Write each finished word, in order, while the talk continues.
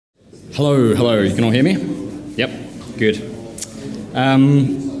Hello, hello, you can all hear me? Yep, good.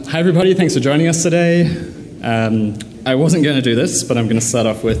 Hi everybody, thanks for joining us today. I wasn't going to do this, but I'm going to start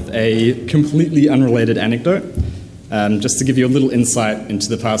off with a completely unrelated anecdote, just to give you a little insight into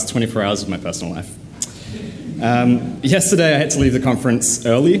the past 24 hours of my personal life. Yesterday I had to leave the conference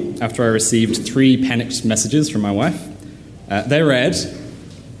early after I received 3 panicked messages from my wife. They read,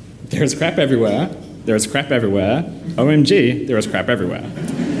 "There is crap everywhere, there is crap everywhere, OMG, there is crap everywhere."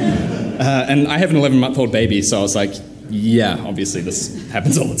 And I have an 11-month-old baby, so I was like, yeah, obviously this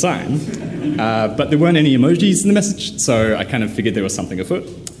happens all the time. But there weren't any emojis in the message, so I kind of figured there was something afoot.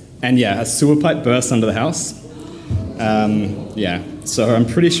 And yeah, a sewer pipe burst under the house. Yeah, so I'm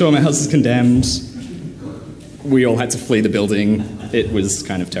pretty sure my house is condemned. We all had to flee the building. It was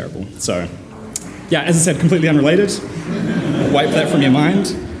kind of terrible. So yeah, as I said, completely unrelated. Wipe that from your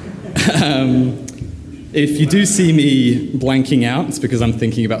mind. If you do see me blanking out, it's because I'm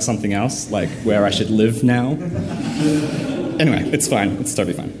thinking about something else, like where I should live now. Anyway, it's fine. It's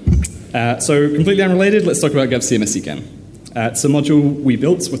totally fine. So completely unrelated, let's talk about govCMS CKAN. It's a module we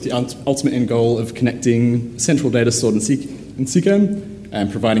built with the ultimate end goal of connecting central data stored in CKAN and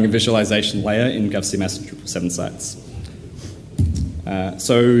providing a visualization layer in govCMS and Drupal 7 sites.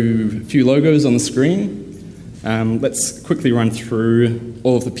 So a few logos on the screen. Let's quickly run through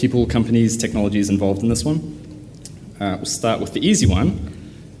all of the people, companies, technologies involved in this one. We'll start with the easy one.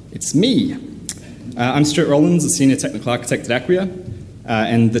 It's me. I'm Stuart Rowlands, a senior technical architect at Acquia,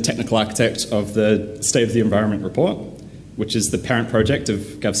 and the technical architect of the State of the Environment report, which is the parent project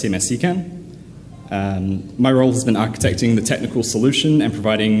of govCMS CKAN. My role has been architecting the technical solution and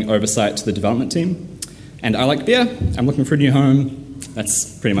providing oversight to the development team. And I like beer. I'm looking for a new home. That's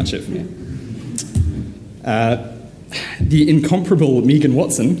pretty much it for me. The incomparable Megan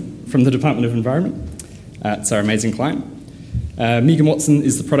Watson from the Department of Environment. It's our amazing client. Megan Watson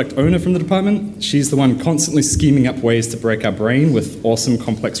is the product owner from the department. She's the one constantly scheming up ways to break our brain with awesome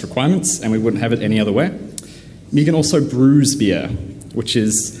complex requirements, and we wouldn't have it any other way. Megan also brews beer, which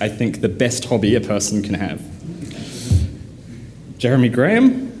is, I think, the best hobby a person can have. Jeremy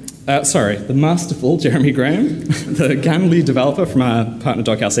Graham. The masterful Jeremy Graham, the GAN lead developer from our partner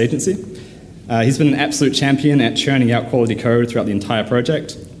Doghouse agency. He's been an absolute champion at churning out quality code throughout the entire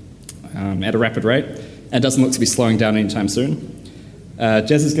project at a rapid rate, and doesn't look to be slowing down anytime soon.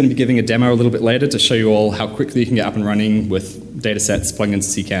 Jez is going to be giving a demo a little bit later to show you all how quickly you can get up and running with data sets plugging into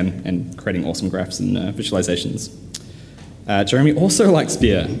CKAN and creating awesome graphs and visualizations. Jeremy also likes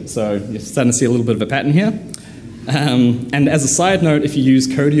beer, so you're starting to see a little bit of a pattern here. And as a side note, if you use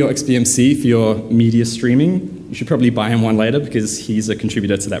Kodi or XBMC for your media streaming, you should probably buy him one later because he's a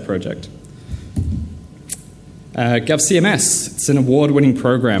contributor to that project. govCMS, it's an award-winning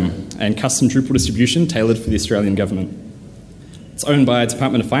program and custom Drupal distribution tailored for the Australian government. It's owned by the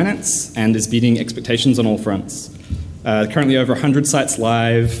Department of Finance and is beating expectations on all fronts. Currently over 100 sites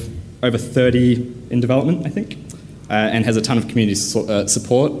live, over 30 in development, I think, and has a ton of community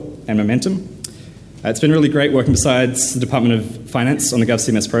support and momentum. It's been really great working beside the Department of Finance on the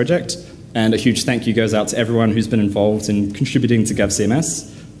govCMS project, and a huge thank you goes out to everyone who's been involved in contributing to govCMS.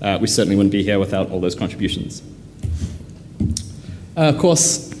 We certainly wouldn't be here without all those contributions. Of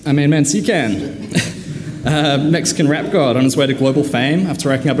course, our main man CKAN, Mexican rap god on his way to global fame after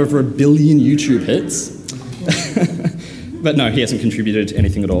racking up over 1 billion YouTube hits. But no, he hasn't contributed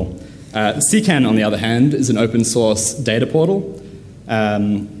anything at all. CKAN, on the other hand, is an open source data portal.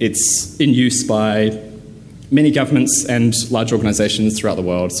 It's in use by many governments and large organizations throughout the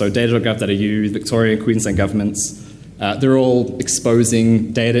world. So data.gov.au, Victoria and Queensland governments, they're all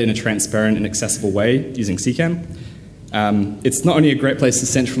exposing data in a transparent and accessible way using CKAN. It's not only a great place to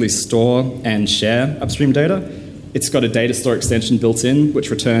centrally store and share upstream data, it's got a data store extension built in, which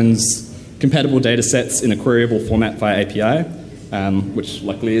returns compatible data sets in a queryable format via API, which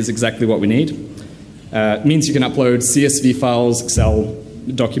luckily is exactly what we need. It means you can upload CSV files, Excel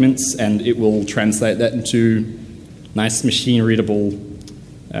documents, and it will translate that into nice machine-readable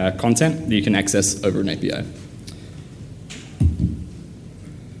content that you can access over an API.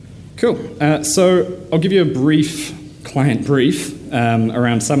 Cool. So I'll give you a brief client brief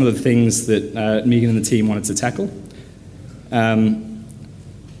around some of the things that Megan and the team wanted to tackle.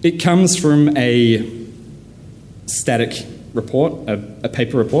 It comes from a static report, a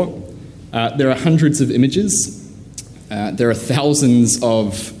paper report. There are hundreds of images. There are thousands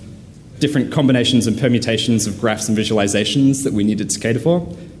of different combinations and permutations of graphs and visualizations that we needed to cater for.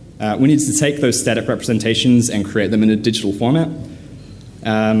 We needed to take those static representations and create them in a digital format.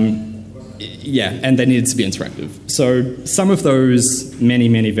 Yeah, and they needed to be interactive. So some of those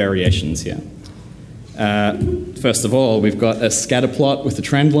many variations here. First of all, we've got a scatter plot with a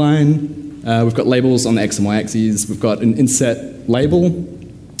trend line. We've got labels on the X and Y axes. We've got an inset label.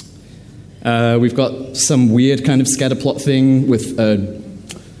 We've got some weird kind of scatter plot thing with a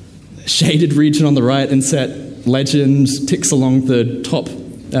shaded region on the right, inset legend, ticks along the top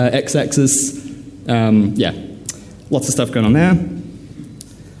x-axis. Yeah, lots of stuff going on there.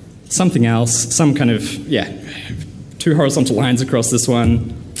 Something else, some kind of, two horizontal lines across this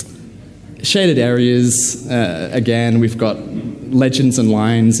one. Shaded areas, again, we've got legends and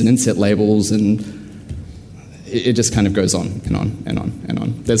lines and inset labels, and it just kind of goes on and on and on and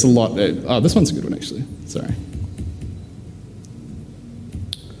on. There's a lot. Oh, this one's a good one, actually. Sorry.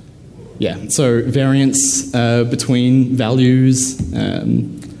 Yeah, so variance between values.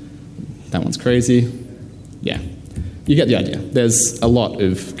 That one's crazy. Yeah, you get the idea. There's a lot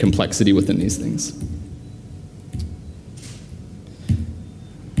of complexity within these things.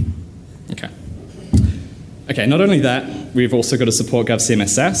 Okay, not only that, we've also got to support govCMS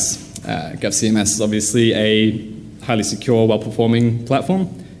SaaS. govCMS is obviously a highly secure, well-performing platform.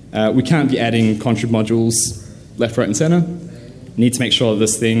 We can't be adding contrib modules left, right, and center. We need to make sure that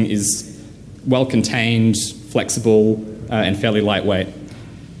this thing is well-contained, flexible, and fairly lightweight.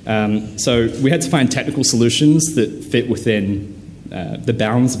 So we had to find technical solutions that fit within the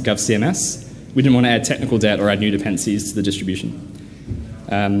bounds of govCMS. We didn't want to add technical debt or add new dependencies to the distribution.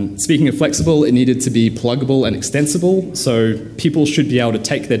 Speaking of flexible, it needed to be pluggable and extensible, so people should be able to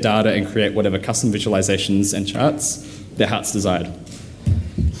take their data and create whatever custom visualizations and charts their hearts desired.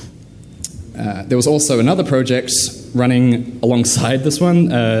 There was also another project running alongside this one,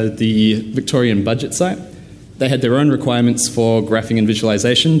 the Victorian budget site. They had their own requirements for graphing and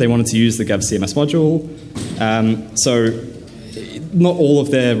visualization. They wanted to use the govCMS module. So not all of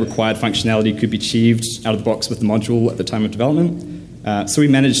their required functionality could be achieved out of the box with the module at the time of development. So we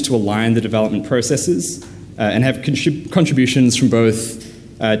managed to align the development processes and have contributions from both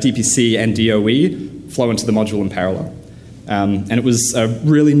DPC and DOE flow into the module in parallel. And it was a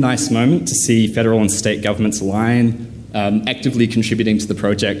really nice moment to see federal and state governments align, actively contributing to the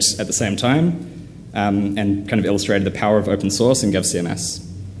project at the same time, and kind of illustrated the power of open source and govCMS.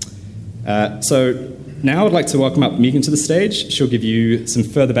 So now I'd like to welcome up Megan to the stage. She'll give you some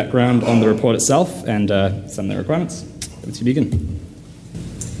further background on the report itself and some of the requirements. Over to you, Megan.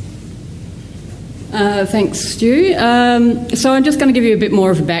 Thanks, Stu. So I'm just going to give you a bit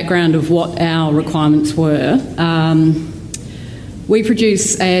more of a background of what our requirements were. We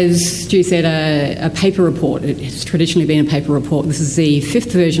produce, as Stu said, a paper report. It's traditionally been a paper report. This is the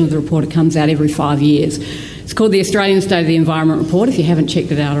 5th version of the report. It comes out every 5 years. It's called the Australian State of the Environment Report. If you haven't checked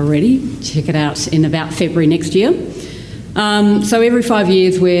it out already, check it out in about February next year. So every 5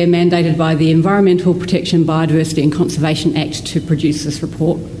 years we're mandated by the Environmental Protection, Biodiversity and Conservation Act to produce this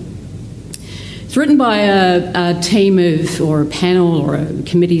report. It's written by a team of, or a panel or a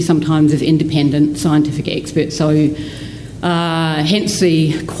committee sometimes of independent scientific experts, so hence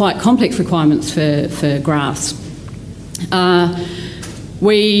the quite complex requirements for graphs.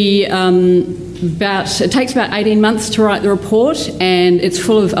 It takes about 18 months to write the report, and it's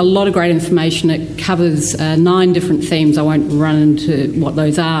full of a lot of great information. It covers 9 different themes. I won't run into what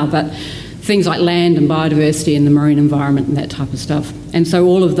those are, but things like land and biodiversity and the marine environment and that type of stuff. And so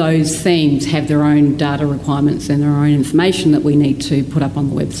all of those themes have their own data requirements and their own information that we need to put up on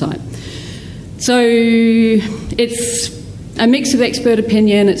the website. So it's a mix of expert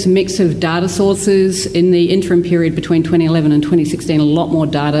opinion, it's a mix of data sources. In the interim period between 2011 and 2016, a lot more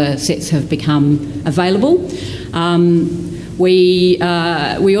data sets have become available. We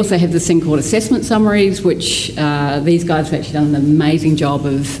also have this thing called assessment summaries, which these guys have actually done an amazing job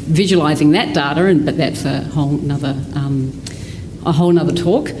of visualising that data, but that's a whole nother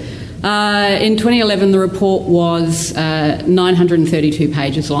talk. In 2011, the report was 932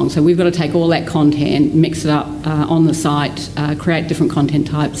 pages long, so we've got to take all that content, mix it up on the site, create different content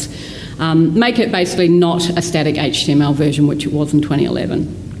types, make it basically not a static HTML version, which it was in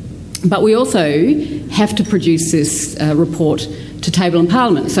 2011. But we also have to produce this report to Table and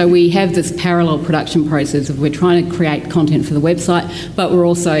Parliament. So we have this parallel production process of we're trying to create content for the website, but we're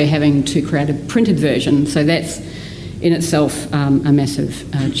also having to create a printed version. So that's in itself a massive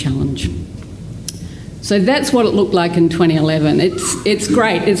challenge. So that's what it looked like in 2011. It's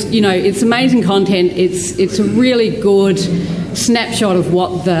great. It's amazing content. It's a really good snapshot of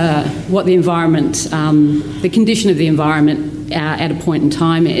what the environment, the condition of the environment at a point in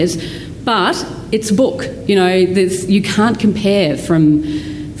time is, but it's a book. You can't compare from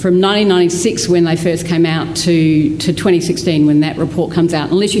 1996 when they first came out to 2016 when that report comes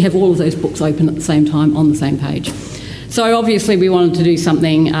out, unless you have all of those books open at the same time on the same page. So obviously we wanted to do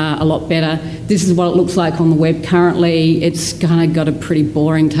something a lot better. This is what it looks like on the web currently. It's kind of got a pretty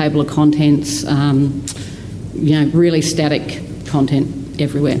boring table of contents, really static content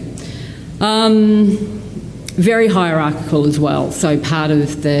everywhere. Very hierarchical as well. So part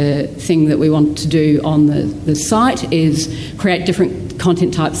of the thing that we want to do on the site is create different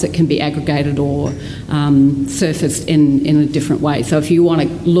content types that can be aggregated or surfaced in a different way. So if you want to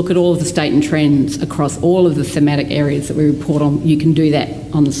look at all of the state and trends across all of the thematic areas that we report on, you can do that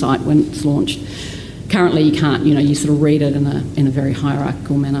on the site when it's launched. Currently you can't, you sort of read it in a very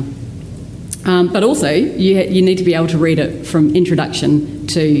hierarchical manner. But also you need to be able to read it from introduction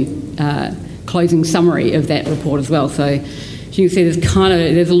to closing summary of that report as well. So as you can see,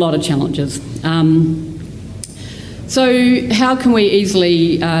 there's a lot of challenges. So how can we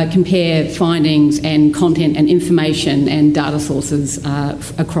easily compare findings and content and information and data sources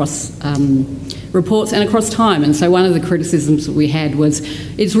across reports and across time? And so one of the criticisms that we had was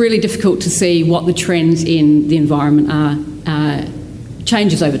it's really difficult to see what the trends in the environment are,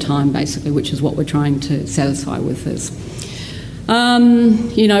 changes over time basically, which is what we're trying to satisfy with this.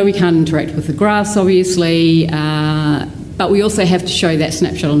 We can't interact with the graphs, obviously, but we also have to show that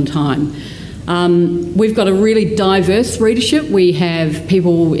snapshot in time. We've got a really diverse readership. We have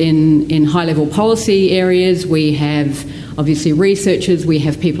people in high-level policy areas. We have, obviously, researchers. We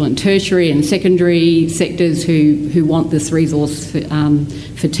have people in tertiary and secondary sectors who want this resource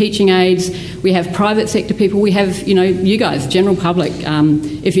for teaching aids. We have private sector people. We have, you guys, general public.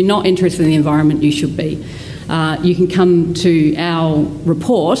 If you're not interested in the environment, you should be. You can come to our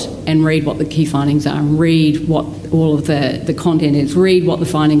report and read what the key findings are, and read what all of the content is, read what the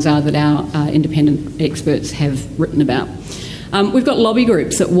findings are that our independent experts have written about. We've got lobby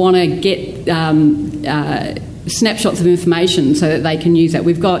groups that want to get snapshots of information so that they can use that.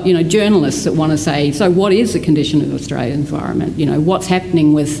 We've got journalists that want to say, so what is the condition of Australian environment? What's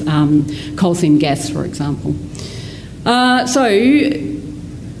happening with coal seam gas, for example.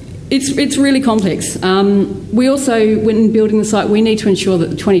 It's really complex. We also, when building the site, we need to ensure that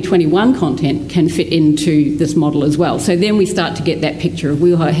the 2021 content can fit into this model as well. So then we start to get that picture of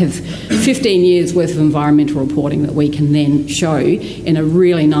we'll have 15 years worth of environmental reporting that we can then show in a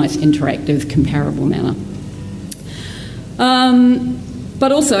really nice, interactive, comparable manner.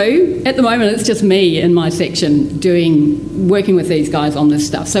 But also, at the moment, it's just me and my section working with these guys on this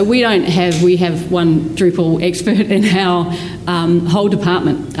stuff. So we have one Drupal expert in our whole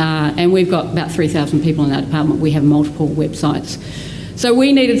department, and we've got about 3,000 people in our department. We have multiple websites. So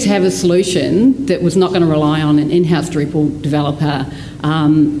we needed to have a solution that was not going to rely on an in-house Drupal developer,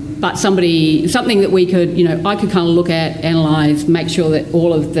 but something that we could, I could kind of look at, analyse, make sure that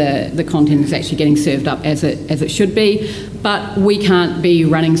all of the content is actually getting served up as it should be. But we can't be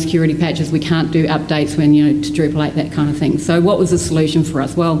running security patches. We can't do updates when to Drupal 8, that kind of thing. So what was the solution for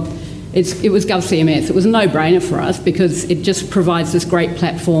us? Well, it was govCMS. It was a no-brainer for us because it just provides this great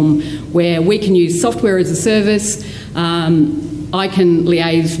platform where we can use software as a service. I can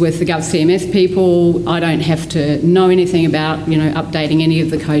liaise with the govCMS people. I don't have to know anything about updating any of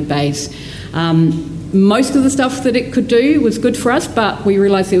the code base. Most of the stuff that it could do was good for us, but we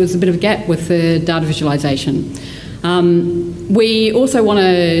realised there was a bit of a gap with the data visualisation. We also want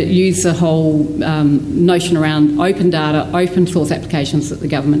to use the whole notion around open data, open source applications that the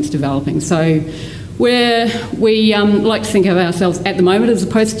government's developing. So we like to think of ourselves at the moment as a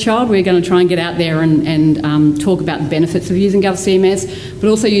poster child. We're going to try and get out there and talk about the benefits of using govCMS, but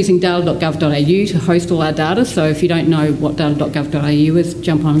also using data.gov.au to host all our data. So if you don't know what data.gov.au is,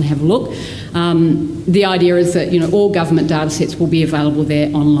 jump on and have a look. The idea is that all government data sets will be available there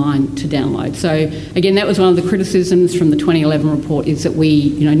online to download. So again, that was one of the criticisms from the 2011 report, is that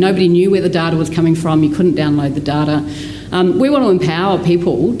nobody knew where the data was coming from. You couldn't download the data. We want to empower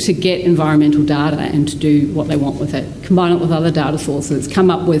people to get environmental data and to do what they want with it, combine it with other data sources, come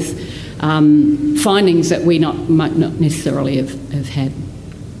up with findings that we might not necessarily have had.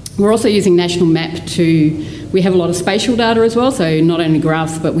 We're also using National Map we have a lot of spatial data as well, so not only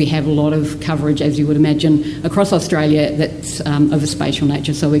graphs, but we have a lot of coverage, as you would imagine, across Australia that's of a spatial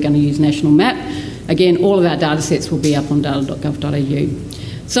nature, so we're going to use National Map. Again, all of our data sets will be up on data.gov.au.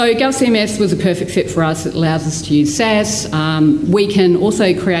 So govCMS was a perfect fit for us. It allows us to use SAS. We can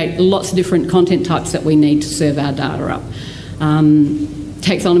also create lots of different content types that we need to serve our data up.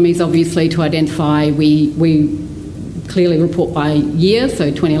 Taxonomies, obviously, to identify. We clearly report by year, so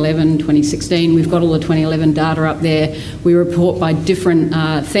 2011, 2016. We've got all the 2011 data up there. We report by different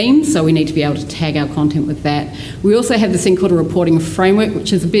themes, so we need to be able to tag our content with that. We also have this thing called a reporting framework,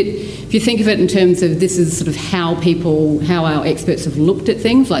 which is a bit, if you think of it in terms of this is sort of how our experts have looked at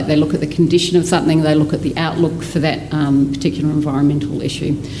things, like they look at the condition of something, they look at the outlook for that particular environmental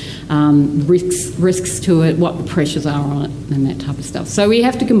issue, risks to it, what the pressures are on it, and that type of stuff. So we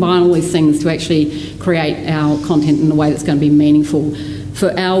have to combine all these things to actually create our content in a way that's going to be meaningful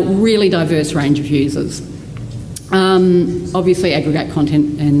for our really diverse range of users. Obviously aggregate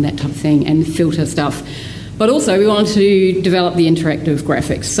content and that type of thing, and filter stuff. But also we wanted to develop the interactive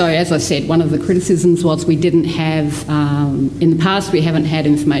graphics. So as I said, one of the criticisms was we didn't have, in the past we haven't had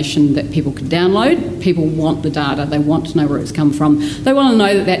information that people could download. People want the data, they want to know where it's come from. They want to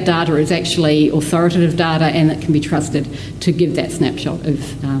know that that data is actually authoritative data and it can be trusted to give that snapshot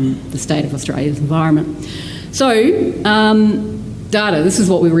of the state of Australia's environment. So, data, this is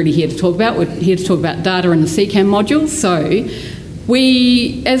what we're really here to talk about. We're here to talk about data in the CKAN module. So,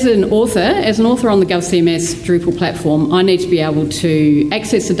 we, as an author on the govCMS Drupal platform, I need to be able to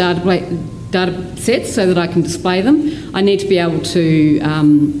access the data sets so that I can display them. I need to be able to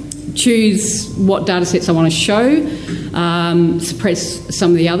choose what data sets I want to show, suppress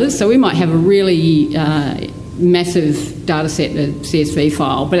some of the others. So we might have a really massive data set, a CSV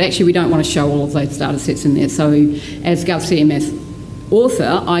file, but actually we don't want to show all of those data sets in there. So as govCMS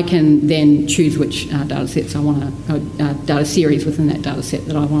author, I can then choose which data sets I want to, data series within that data set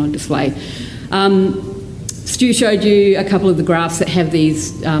that I want to display. Stu showed you a couple of the graphs that have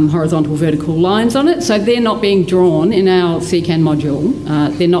these horizontal vertical lines on it. So they're not being drawn in our CKAN module.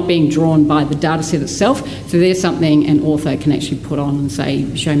 They're not being drawn by the data set itself. So there's something an author can actually put on and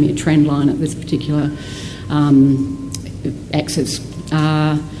say, show me a trend line at this particular axis.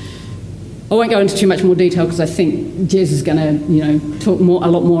 I won't go into too much more detail because I think Jez is going to, talk a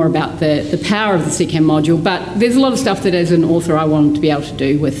lot more about the power of the CKAN module. But there's a lot of stuff that, as an author, I want to be able to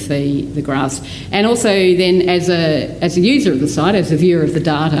do with the graphs, and also then as a user of the site, as a viewer of the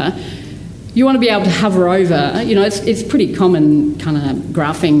data, you want to be able to hover over. It's pretty common kind of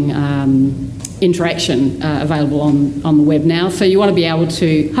graphing interaction available on the web now. So you want to be able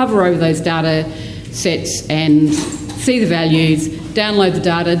to hover over those data sets and see the values, download the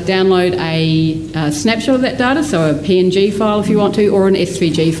data, download a snapshot of that data, so a PNG file if you want to, or an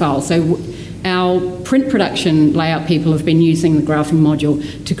SVG file. So our print production layout people have been using the graphing module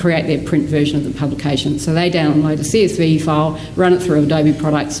to create their print version of the publication. So they download a CSV file, run it through Adobe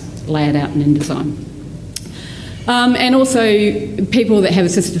products, lay it out in InDesign. And also people that have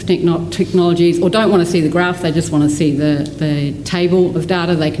assistive technologies or don't want to see the graph, they just want to see the table of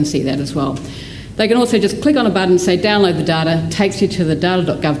data, they can see that as well. They can also just click on a button, say download the data, takes you to the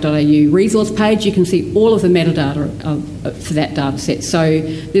data.gov.au resource page. You can see all of the metadata for that data set. So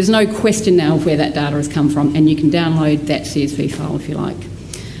there's no question now of where that data has come from, and you can download that CSV file if you like.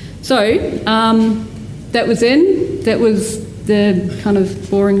 So that was in. That was the kind of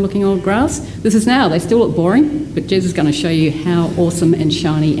boring looking old graphs. This is now. They still look boring, but Jez is going to show you how awesome and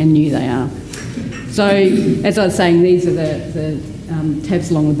shiny and new they are. So as I was saying, these are the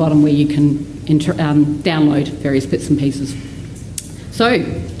tabs along the bottom where you can download various bits and pieces. So,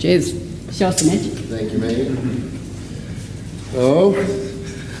 Jez, show us the magic. Thank you, Megan.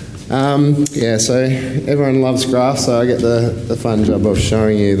 Yeah, so everyone loves graphs, so I get the fun job of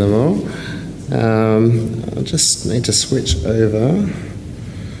showing you them all. I just need to switch over.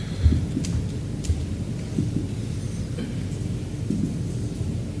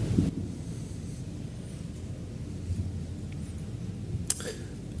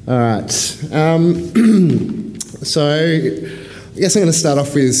 All right, so I guess I'm going to start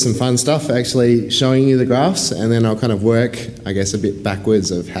off with some fun stuff, actually showing you the graphs, and then I'll kind of work, I guess, a bit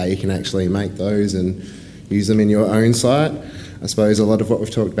backwards of how you can actually make those and use them in your own site. I suppose a lot of what we've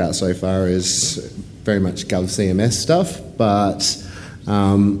talked about so far is very much govCMS stuff, but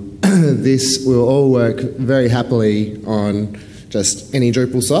this will all work very happily on just any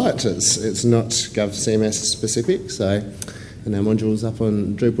Drupal site. It's not govCMS specific, so. And our module's up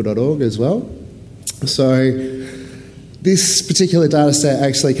on Drupal.org as well. So this particular data set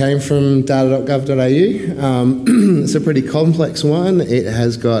actually came from data.gov.au. It's a pretty complex one. It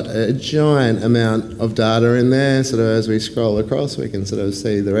has got a giant amount of data in there. Sort of as we scroll across, we can sort of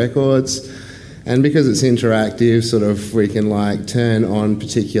see the records. And because it's interactive, sort of we can like turn on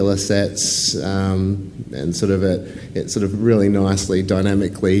particular sets, and sort of it sort of really nicely,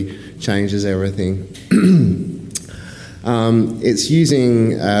 dynamically changes everything. It's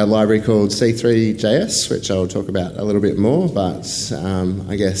using a library called C3.js, which I'll talk about a little bit more, but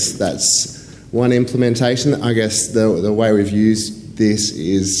I guess that's one implementation. I guess the way we've used this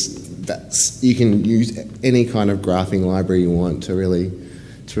is that you can use any kind of graphing library you want to really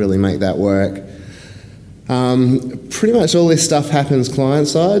make that work. Pretty much all this stuff happens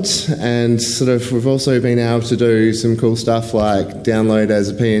client-side, and sort of we've also been able to do some cool stuff like download as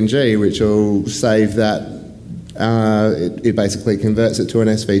a PNG, which will save that. It basically converts it to an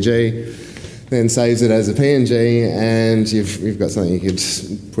SVG, then saves it as a PNG, and you've got something you could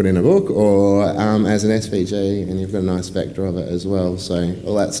put in a book, or as an SVG, and you've got a nice vector of it as well. So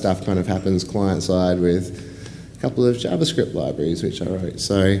all that stuff kind of happens client-side with a couple of JavaScript libraries which I wrote.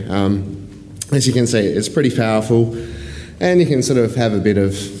 So as you can see, it's pretty powerful, and you can sort of have a bit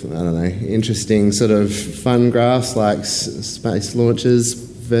of, I don't know, interesting sort of fun graphs like space launches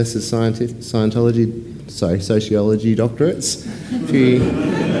versus sociology doctorates.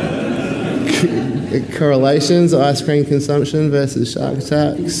 Correlations, ice cream consumption versus shark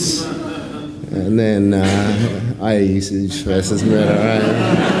attacks, and then IA usage versus murder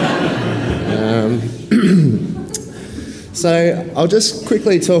rate. So I'll just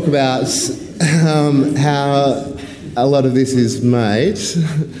quickly talk about how a lot of this is made.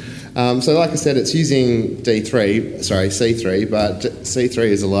 So like I said, it's using C3, but C3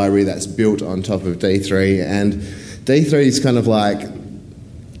 is a library that's built on top of D3, and D3 is kind of like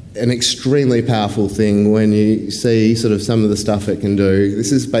an extremely powerful thing when you see sort of some of the stuff it can do.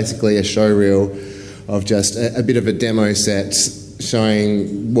 This is basically a show reel of just a bit of a demo set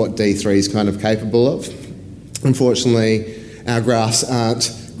showing what D3 is kind of capable of. Unfortunately, our graphs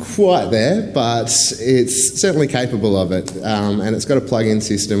aren't quite there, but it's certainly capable of it, and it's got a plug-in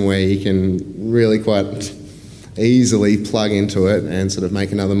system where you can really quite easily plug into it and sort of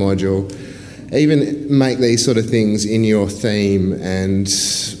make another module, even make these sort of things in your theme, and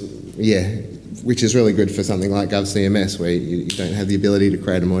yeah, which is really good for something like govCMS where you don't have the ability to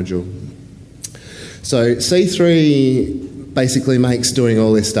create a module. So C3 basically makes doing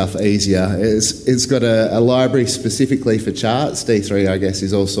all this stuff easier. It's got a library specifically for charts. D3, I guess,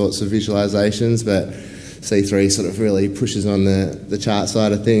 is all sorts of visualizations, but C3 sort of really pushes on the chart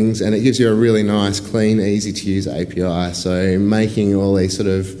side of things, and it gives you a really nice, clean, easy-to-use API. So making all these sort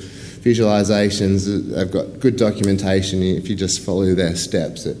of visualizations, they've got good documentation. If you just follow their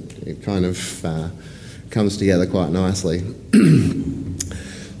steps, it kind of comes together quite nicely.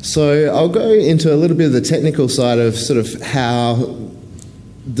 So I'll go into a little bit of the technical side of sort of how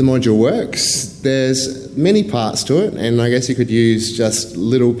the module works. There's many parts to it, and I guess you could use just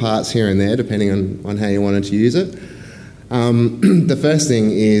little parts here and there depending on how you wanted to use it. The first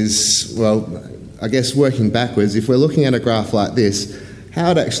thing is, well, I guess working backwards, if we're looking at a graph like this, how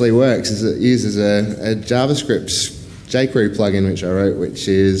it actually works is it uses a JavaScript jQuery plugin which I wrote, which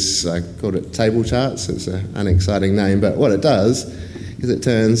is, I called it table charts. It's an unexciting name, but what it does is it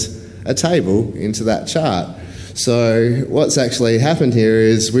turns a table into that chart. So what's actually happened here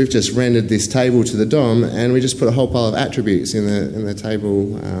is we've just rendered this table to the DOM, and we just put a whole pile of attributes in the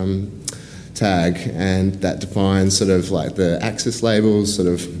table tag, and that defines sort of like the axis labels, sort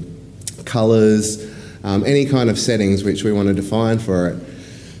of colours, any kind of settings which we want to define for it.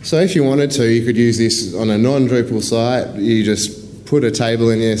 So if you wanted to, you could use this on a non-Drupal site. You just put a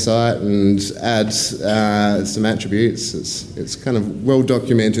table in your site and add some attributes. It's kind of well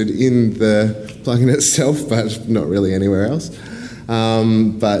documented in the plugin itself, but not really anywhere else.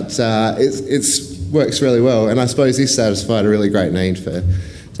 It works really well, and I suppose this satisfied a really great need for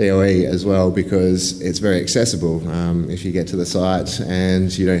DOE as well, because it's very accessible. If you get to the site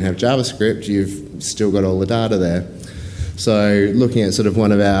and you don't have JavaScript, you've still got all the data there. So looking at sort of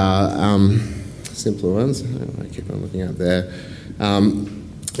one of our simpler ones, I keep on looking up there.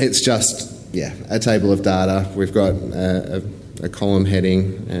 It's just, yeah, a table of data. We've got a column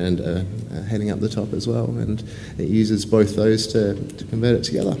heading and a heading up the top as well, and it uses both those to convert it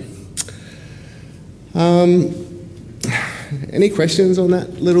together. Any questions on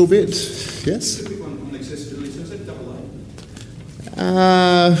that little bit? Yes? On accessibility, so is that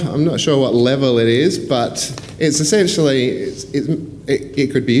AA? I'm not sure what level it is, but it's essentially,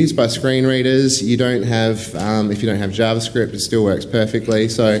 it could be used by screen readers. You don't have, if you don't have JavaScript, it still works perfectly.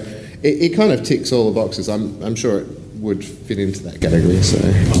 So it kind of ticks all the boxes. I'm sure it would fit into that category. So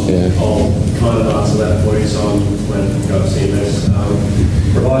yeah. I'll kind of answer that for you. So I'm when govCMS,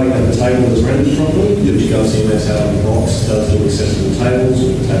 providing that the table is rendered properly, which govCMS out of the box does do accessible tables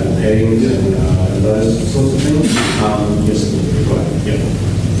with table headings and those sorts of things. Yes, yeah.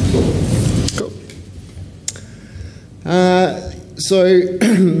 Cool. So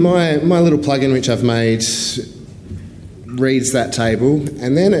my little plugin which I've made reads that table,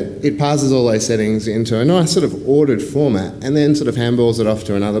 and then it passes all those settings into a nice sort of ordered format, and then sort of handballs it off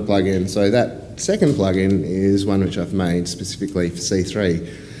to another plugin. So that second plugin is one which I've made specifically for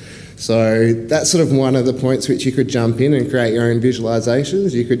C3. So that's sort of one of the points which you could jump in and create your own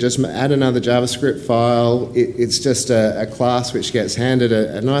visualizations. You could just add another JavaScript file. It's just a class which gets handed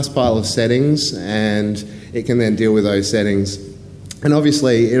a nice pile of settings, and it can then deal with those settings. And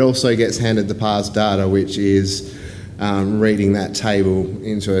obviously, it also gets handed the parsed data, which is reading that table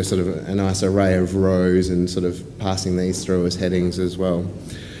into a sort of a nice array of rows and sort of passing these through as headings as well.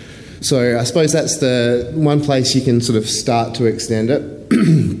 So I suppose that's the one place you can sort of start to extend it.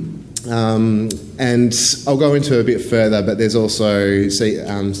 And I'll go into a bit further, but there's also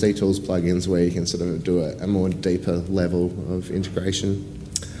CTools plugins where you can sort of do a more deeper level of integration.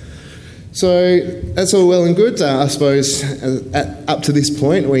 So that's all well and good. I suppose up to this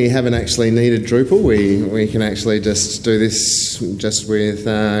point we haven't actually needed Drupal. We can actually just do this just with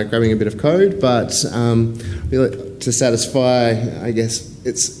grabbing a bit of code, but to satisfy, I guess,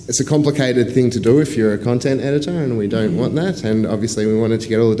 it's a complicated thing to do if you're a content editor, and we don't want that. And obviously we wanted to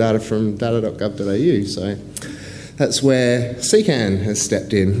get all the data from data.gov.au, so that's where CKAN has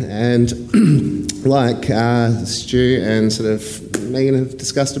stepped in. And like Stu and sort of Megan have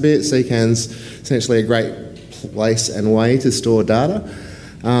discussed a bit, CKAN's essentially a great place and way to store data.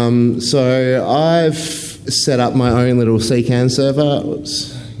 So I've set up my own little CKAN server.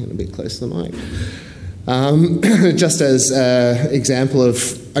 Oops, getting a bit close to the mic. Just as an example of,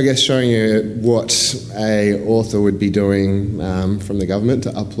 I guess, showing you what a author would be doing from the government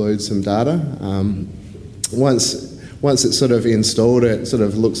to upload some data. Once it's sort of installed, it sort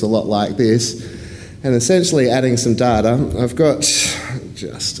of looks a lot like this. And essentially adding some data, I've got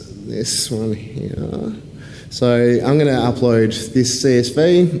just this one here. So I'm going to upload this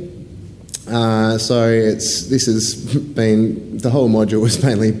CSV. The whole module was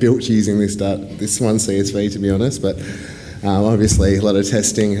mainly built using this one CSV, to be honest, but obviously a lot of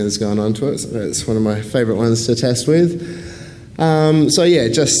testing has gone on to it, so it's one of my favourite ones to test with. So yeah,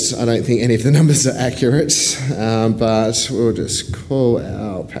 I don't think any of the numbers are accurate, but we'll just call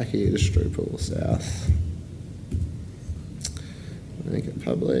our package DrupalSouth, make it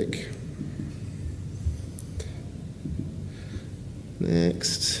public.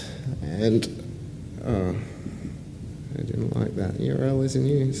 Next. And, I didn't like that. URL is in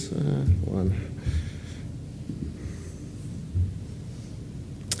use. One.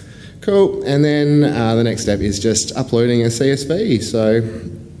 Cool. And then the next step is just uploading a CSV. So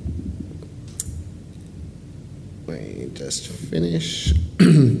we just finish.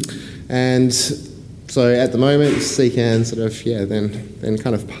 And so at the moment, CKAN sort of, then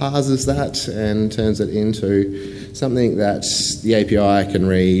kind of parses that and turns it into something that the API can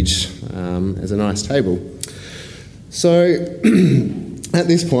read as a nice table. So at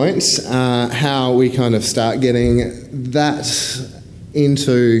this point, how we kind of start getting that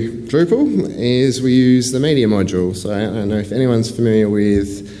into Drupal is we use the media module. So I don't know if anyone's familiar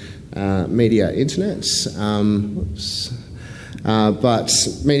with Media Internet. But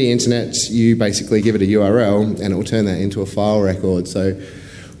Media Internet, you basically give it a URL and it will turn that into a file record. So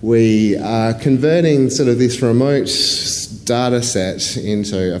we are converting sort of this remote data set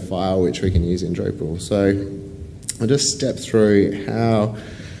into a file which we can use in Drupal. So I'll just step through how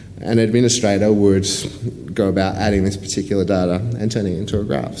an administrator would go about adding this particular data and turning it into a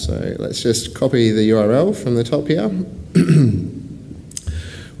graph. So let's just copy the URL from the top here.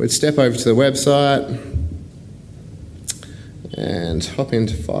 We'd step over to the website and hop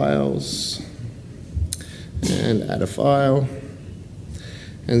into Files and add a file.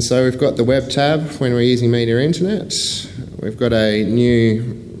 And so we've got the web tab when we're using Media Internet. We've got a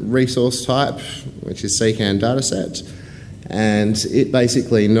new resource type, which is CKAN dataset, and it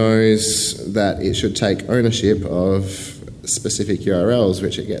basically knows that it should take ownership of specific URLs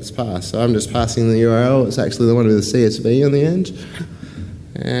which it gets passed. So I'm just passing the URL. It's actually the one with the CSV on the end.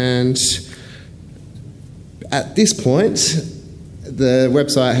 And at this point, the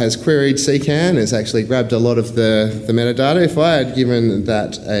website has queried CKAN. It's actually grabbed a lot of the metadata. If I had given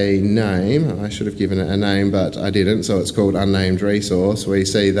that a name, I should have given it a name, but I didn't, so it's called unnamed resource. We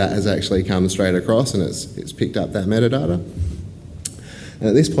see that has actually come straight across and it's picked up that metadata. And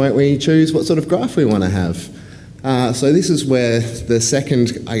at this point, we choose what sort of graph we want to have. So this is where the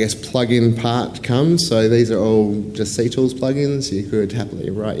second, I guess, plugin part comes. So these are all just CTools plugins. You could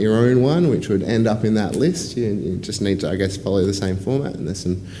happily write your own one, which would end up in that list. You just need to, I guess, follow the same format, and there's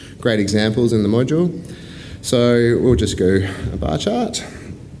some great examples in the module. So we'll just go a bar chart.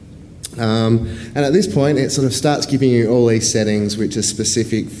 And at this point, it sort of starts giving you all these settings which are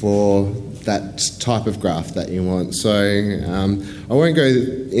specific for that type of graph that you want. So I won't go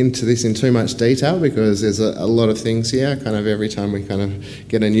into this in too much detail because there's a lot of things here. Kind of every time we kind of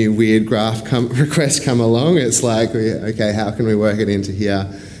get a new weird graph request come along, it's like, okay, how can we work it into here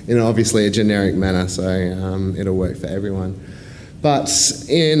in obviously a generic manner so it'll work for everyone. But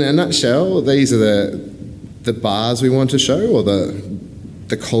in a nutshell, these are the bars we want to show, or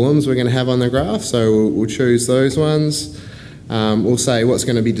the columns we're going to have on the graph. So we'll choose those ones. We'll say what's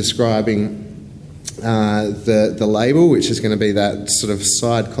going to be describing the label, which is going to be that sort of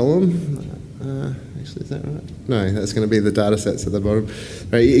side column. Actually, is that right? No, that's going to be the data sets at the bottom.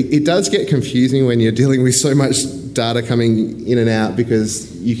 It does get confusing when you're dealing with so much data coming in and out,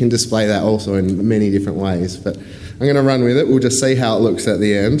 because you can display that also in many different ways. But I'm going to run with it. We'll just see how it looks at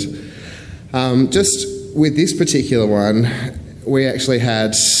the end. Just with this particular one, we actually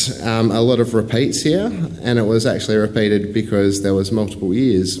had a lot of repeats here, and it was actually repeated because there was multiple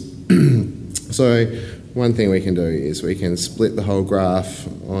years. So one thing we can do is we can split the whole graph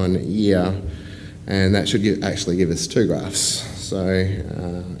on year, and that should actually give us two graphs. So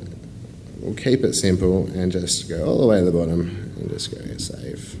we'll keep it simple and just go all the way to the bottom and just go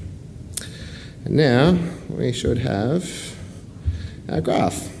save. And now we should have our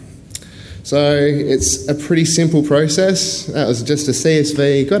graph. So it's a pretty simple process. That was just a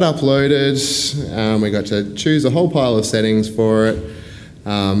CSV, got uploaded, we got to choose a whole pile of settings for it,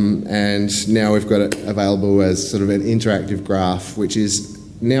 and now we've got it available as sort of an interactive graph, which is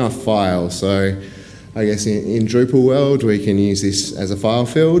now a file. So I guess in Drupal world we can use this as a file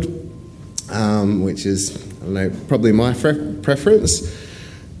field, which is, I don't know, probably my preference,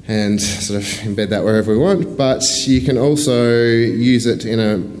 and sort of embed that wherever we want. But you can also use it in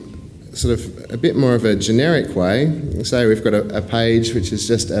a sort of a bit more of a generic way. Say we've got a page which is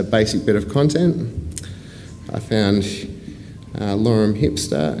just a basic bit of content. I found Lorem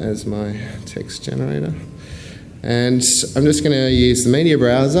Hipster as my text generator. And I'm just going to use the media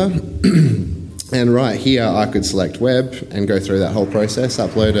browser. And right here I could select web and go through that whole process,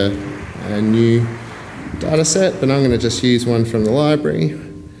 upload a new data set, but I'm going to just use one from the library.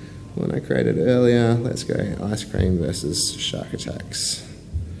 One I created earlier. Let's go ice cream versus shark attacks.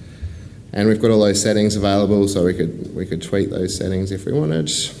 And we've got all those settings available, so we could tweak those settings if we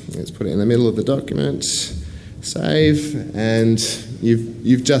wanted. Let's put it in the middle of the document, save, and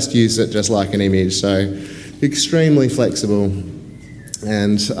you've just used it just like an image, so extremely flexible.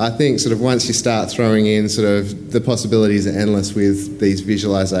 And I think sort of once you start throwing in sort of the possibilities are endless with these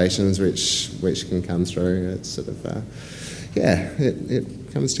visualizations which can come through. It's sort of,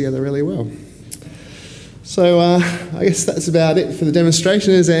 it comes together really well. So I guess that's about it for the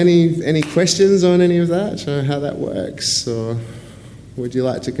demonstration. Is there any questions on any of that? Do you know how that works, or would you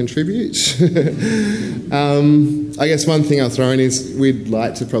like to contribute? I guess one thing I'll throw in is we'd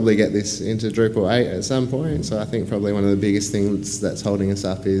like to probably get this into Drupal 8 at some point. So I think probably one of the biggest things that's holding us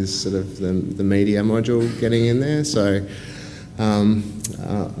up is sort of the media module getting in there. So I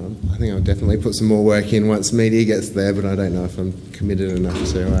think I'll definitely put some more work in once media gets there, but I don't know if I'm committed enough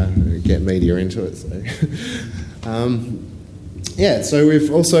to get media into it. So, so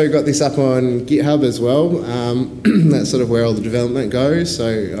we've also got this up on GitHub as well. That's sort of where all the development goes.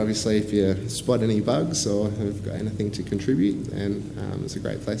 So obviously if you spot any bugs or have got anything to contribute, then it's a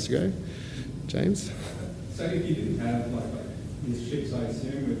great place to go. James? So if you didn't have like these ships, I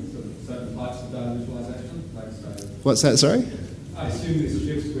assume, with sort of certain types of data visualization? What's that, sorry? I assume this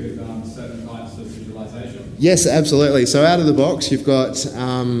ships with certain types of visualization. Yes, absolutely. So out of the box, you've got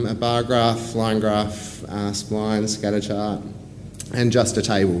a bar graph, line graph, spline, scatter chart, and just a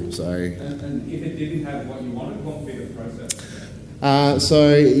table. So. And if it didn't have what you wanted, what would be the process?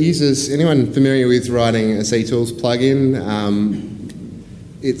 So users, anyone familiar with writing a CTools plugin,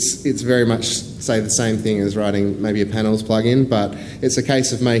 it's very much, say, the same thing as writing maybe a panels plugin, but it's a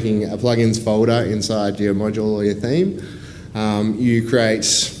case of making a plugins folder inside your module or your theme. You create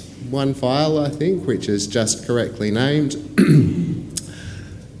one file, I think, which is just correctly named.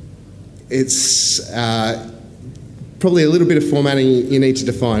 It's probably a little bit of formatting you need to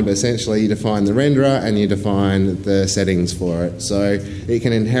define, but essentially you define the renderer and you define the settings for it. So it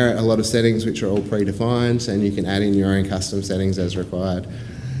can inherit a lot of settings which are all predefined, and you can add in your own custom settings as required.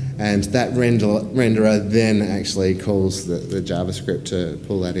 And that renderer then actually calls the JavaScript to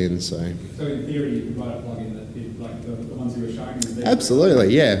pull that in. So in theory, you could write a plugin that did like the ones you were showing me.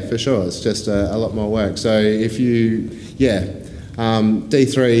 Absolutely, yeah, for sure. It's just a lot more work. So if you,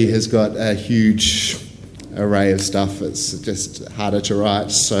 D3 has got a huge array of stuff. It's just harder to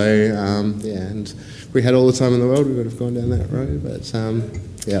write. So and if we had all the time in the world, we would have gone down that road.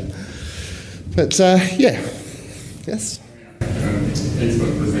 But yes.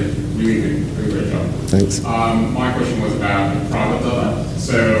 excellent presentation. Really great job. Thanks. My question was about the private data.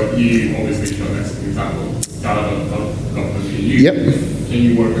 So you obviously showed us an example, data.gov.au. Yep. Can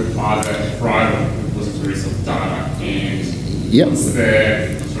you work with other private repositories of data, and Yep. what's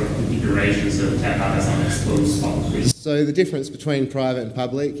the sort of configuration so that data is not exposed publicly? So the difference between private and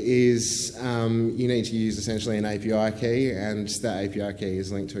public is you need to use essentially an API key, and that API key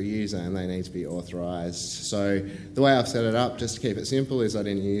is linked to a user and they need to be authorised. So the way I've set it up, just to keep it simple, is I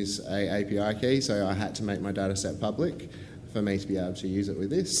didn't use a API key, so I had to make my data set public for me to be able to use it with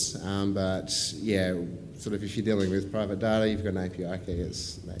this. But yeah, sort of if you're dealing with private data, you've got an API key,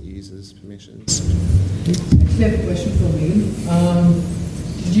 it's that user's permissions. Actually, I have a question for Megan.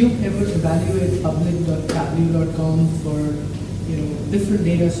 Did you ever evaluate public.tableau.com for different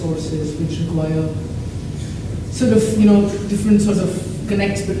data sources which require sort of different sorts of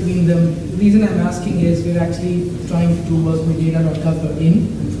connects between them? The reason I'm asking is we're actually trying to work with data.gov.in,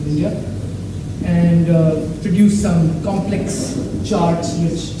 I'm from India, and produce some complex charts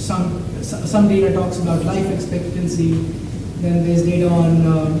which some data talks about life expectancy, then there's data on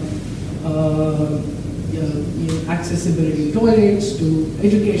accessibility to toilets, to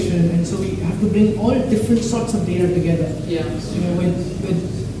education, and so we have to bring all different sorts of data together. Yeah.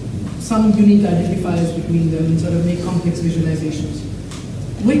 With some unique identifiers between them and sort of make complex visualizations,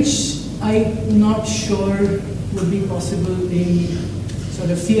 which I'm not sure would be possible in sort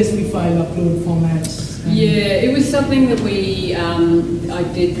of CSV file upload formats. Yeah, it was something that I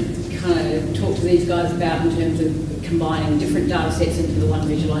did kind of talk to these guys about in terms of combining different data sets into the one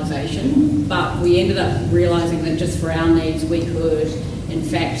visualization, but we ended up realising that just for our needs we could in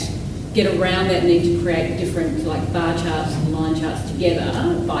fact get around that need to create different like bar charts and line charts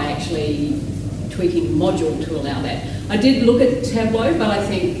together by actually tweaking the module to allow that. I did look at Tableau, but I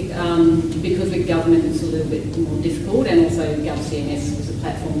think because with government it's a little bit more difficult, and also govCMS was a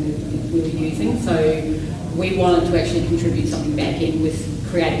platform we were using, so we wanted to actually contribute something back in with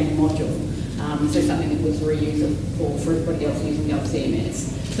creating a module. So something that was reusable for everybody else using govCMS.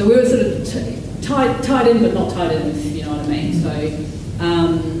 So we were sort of tied in, but not tied in, if you know what I mean. So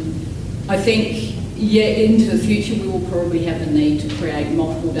I think, yeah, into the future we will probably have the need to create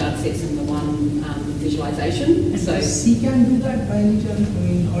multiple data sets in the one visualization. So does CKAN do that by any chance? I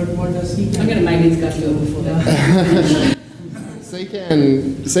mean, or what does CKAN I'm going to make these guys do it before that.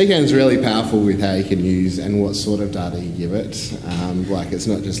 CKAN's really powerful with how you can use and what sort of data you give it. Like it's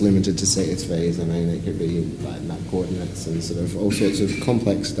not just limited to CSVs. I mean, it could be like map coordinates and sort of all sorts of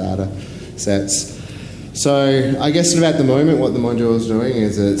complex data sets. So I guess sort of at the moment, what the module is doing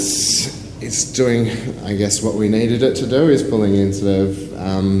is it's doing, I guess, what we needed it to do is pulling in sort of,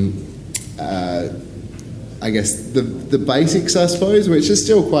 I guess the basics, I suppose, which is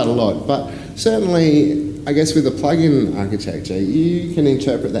still quite a lot, but certainly. I guess with the plugin architecture, you can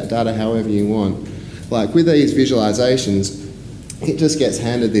interpret that data however you want. Like with these visualizations, it just gets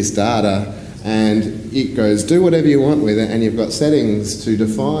handed this data and it goes, do whatever you want with it, and you've got settings to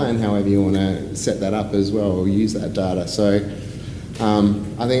define however you want to set that up as well, or use that data. So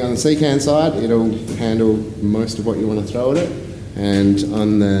I think on the CKAN side, it'll handle most of what you want to throw at it, and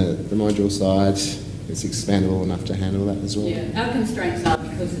on the module side, it's expandable enough to handle that as well. Yeah, our constraints are,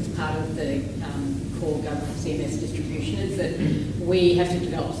 because it's part of the core govCMS distribution, is that we have to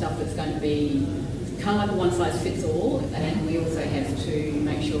develop stuff that's going to be kind of like a one-size-fits-all, and we also have to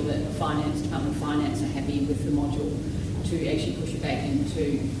make sure that the Department of Finance are happy with the module to actually push it back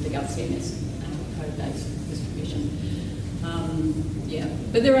into the govCMS code-based distribution. Yeah,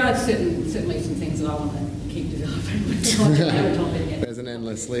 but there are certainly some things that I want to keep developing with the module. I haven't told them yet. There's an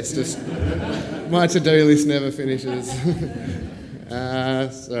endless list. My to-do list never finishes.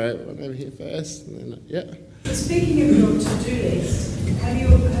 Sorry, one over here first. And then, yeah. So speaking of your to-do list, have you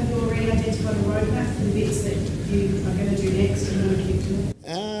already identified a roadmap for the bits that you are going to do next and want to keep doing?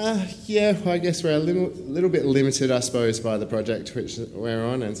 Yeah, I guess we're a little bit limited, I suppose, by the project which we're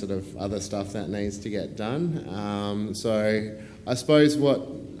on and sort of other stuff that needs to get done. So I suppose what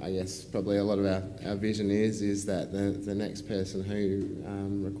probably a lot of our vision is that the next person who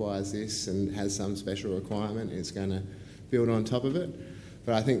requires this and has some special requirement is going to build on top of it.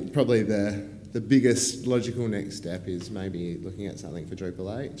 But I think probably the biggest logical next step is maybe looking at something for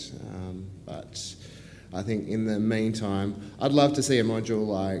Drupal 8. But I think in the meantime, I'd love to see a module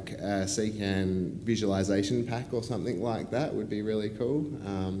like a CKAN visualization pack or something like that would be really cool.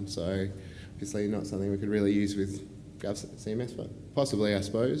 So obviously not something we could really use with govCMS, but possibly, I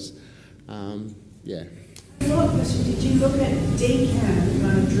suppose. Yeah. Follow-up question, did you look at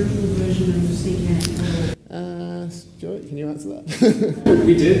DKAN, Drupal version of CKAN? Stuart, can you answer that?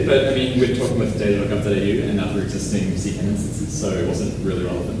 We did, but I mean, we're talking about data.gov.au and other existing CKAN instances, so it wasn't really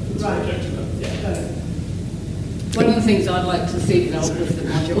relevant for this project. But yeah. One of the things I'd like to see developed with the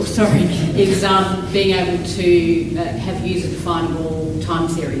module, is being able to have user-definable time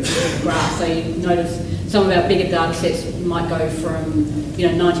series of graphs. So you notice some of our bigger data sets might go from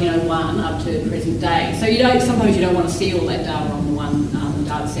 1901 up to present day. So sometimes you don't want to see all that data on the one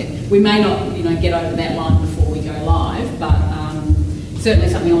data set. We may not get over that line before we go live, but certainly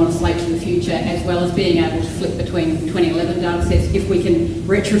something I want to slate for the future, as well as being able to flip between 2011 data sets. If we can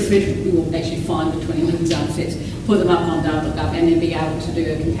retrofit, we will actually find the 2011 data sets, put them up on data.gov, and then be able to do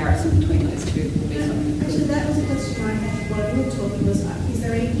a comparison between those two will be something good. Actually, that was a question I had while you were talking, was is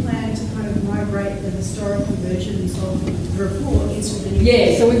there any plan to kind of migrate the historical versions of the report into the new?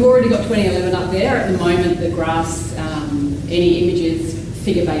 Yeah, so we've already got 2011 up there. At the moment, the graphs, any images,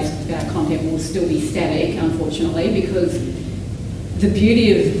 figure-based content will still be static, unfortunately, because the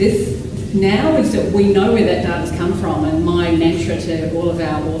beauty of this now is that we know where that data's come from, and my mantra to all of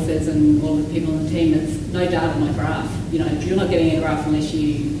our authors and all the people on the team is no data, no graph. You're not getting a graph unless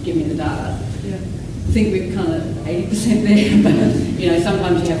you give me the data. Yeah. I think we're kind of 80% there, but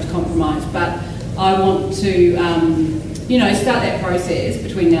sometimes you have to compromise. But I want to start that process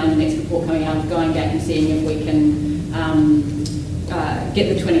between now and the next report coming out, of going back and seeing if we can get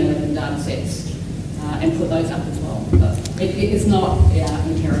the 2011 data sets and put those up as well. But it's not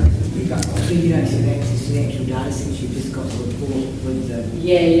inherent. So you don't have access to the actual data sets, you've just got the report with the...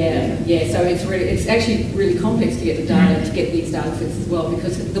 Yeah. So it's actually really complex to get the data, to get these data sets as well,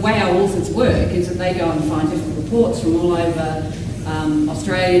 because the way our authors work is that they go and find different reports from all over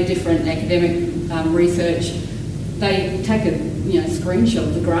Australia, different academic research. They take a screenshot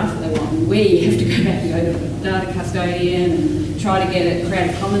of the graph that they want, and we have to go back and go to the data custodian and try to get it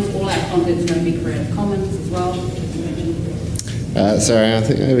Creative Commons. All our content's going to be Creative Commons as well. Sorry, I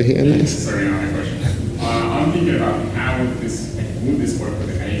think over here next. Sorry, I have a question. I'm thinking about how would this work with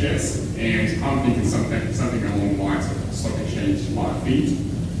the pages, and I'm thinking something along the lines of stock exchange live feed.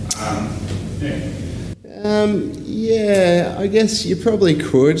 Yeah, I guess you probably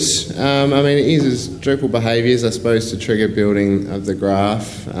could. I mean, it uses Drupal behaviours, I suppose, to trigger building of the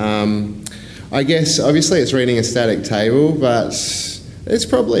graph. I guess, obviously, it's reading a static table, but there's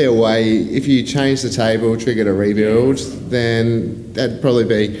probably a way, if you change the table, triggered a rebuild, then that'd probably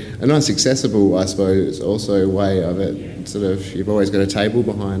be a nice accessible, I suppose, also way of it. Sort of, you've always got a table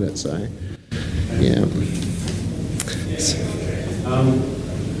behind it, so, yeah.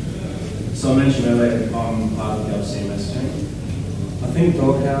 So I mentioned earlier that I'm part of the govCMS team. I think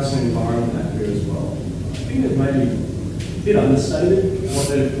Doghouse and Environment are here as well. I think they've maybe a bit understated what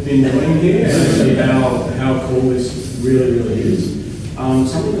they've been doing here, and actually how cool this really is.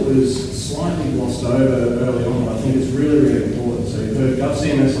 Something that was slightly glossed over early on, but I think it's really important. So you've heard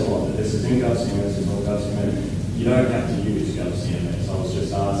govCMS a lot, but this is in govCMS, it's all govCMS. You don't have to use govCMS. I was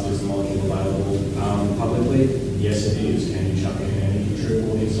just asked, is the module available publicly? Yes, it is. Can you chuck in any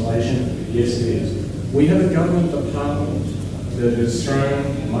Drupal installation? Yes, it is. We have a government department that has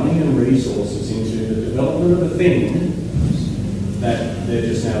thrown money and resources into the development of a thing that they're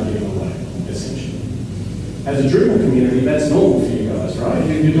just now giving away, essentially. As a Drupal community, that's normal for you guys, right?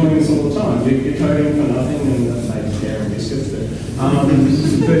 You're doing this all the time. You're coding for nothing and maybe care and biscuits, but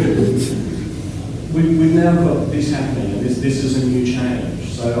we've now got this happening, and this is a new change.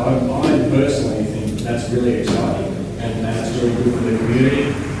 So I personally think that's really exciting, and that's really good for the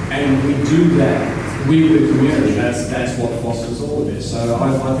community. And we do that with the community. That's what fosters all of this. So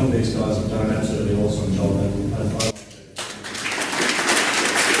I think these guys have done an absolutely awesome job, and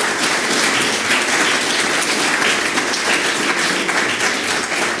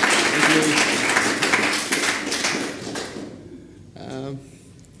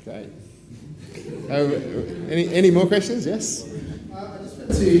great. Any more questions? Yes? I just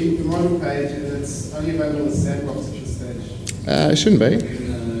went to the model page, and it's only available as sandbox at this stage. It shouldn't be.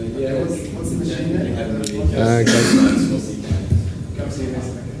 Yeah, what's the machine name?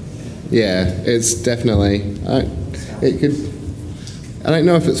 Yeah, it's definitely. It could. I don't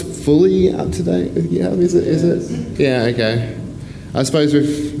know if it's fully up to date with GitHub. Is it? Yeah. Okay. I suppose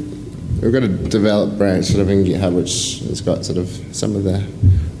we've got a developed branch sort of in GitHub, which has got sort of some of the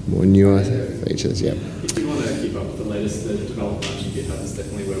more newer features. Yep. If you want to keep up with the latest, the development branch in GitHub is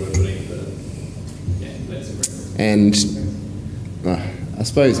definitely where we're putting the latest improvements. And I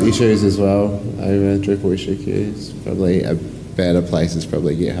suppose issues as well over Drupal issue queues. Probably a better place is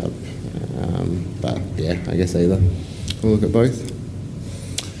probably GitHub. But yeah, I guess either. We'll look at both.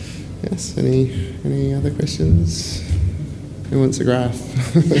 Yes. Any other questions? Who wants a graph?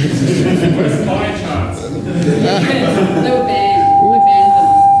 Where's pie charts? They were banned. We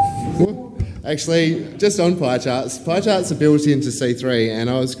banned them. Actually, just on pie charts are built into C3, and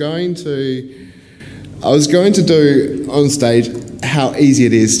I was going to do on stage how easy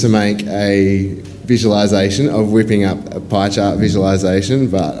it is to make a visualization of whipping up a pie chart visualization,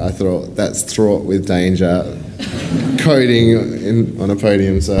 but I thought that's fraught with danger coding on a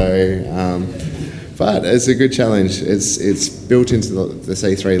podium, so but it's a good challenge. It's built into the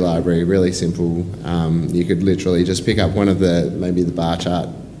C3 library, really simple. You could literally just pick up one of maybe the bar chart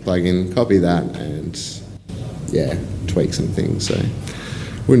plugin, copy that, and yeah, tweak some things. So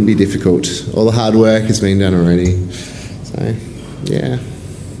wouldn't be difficult. All the hard work has been done already. So yeah.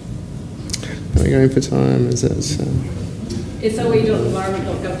 Are we going for time? Is it?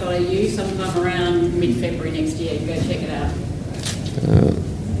 soe.environment.gov.au sometime around mid-February next year. Go check it out.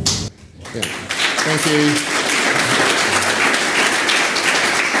 Yeah. Thank you.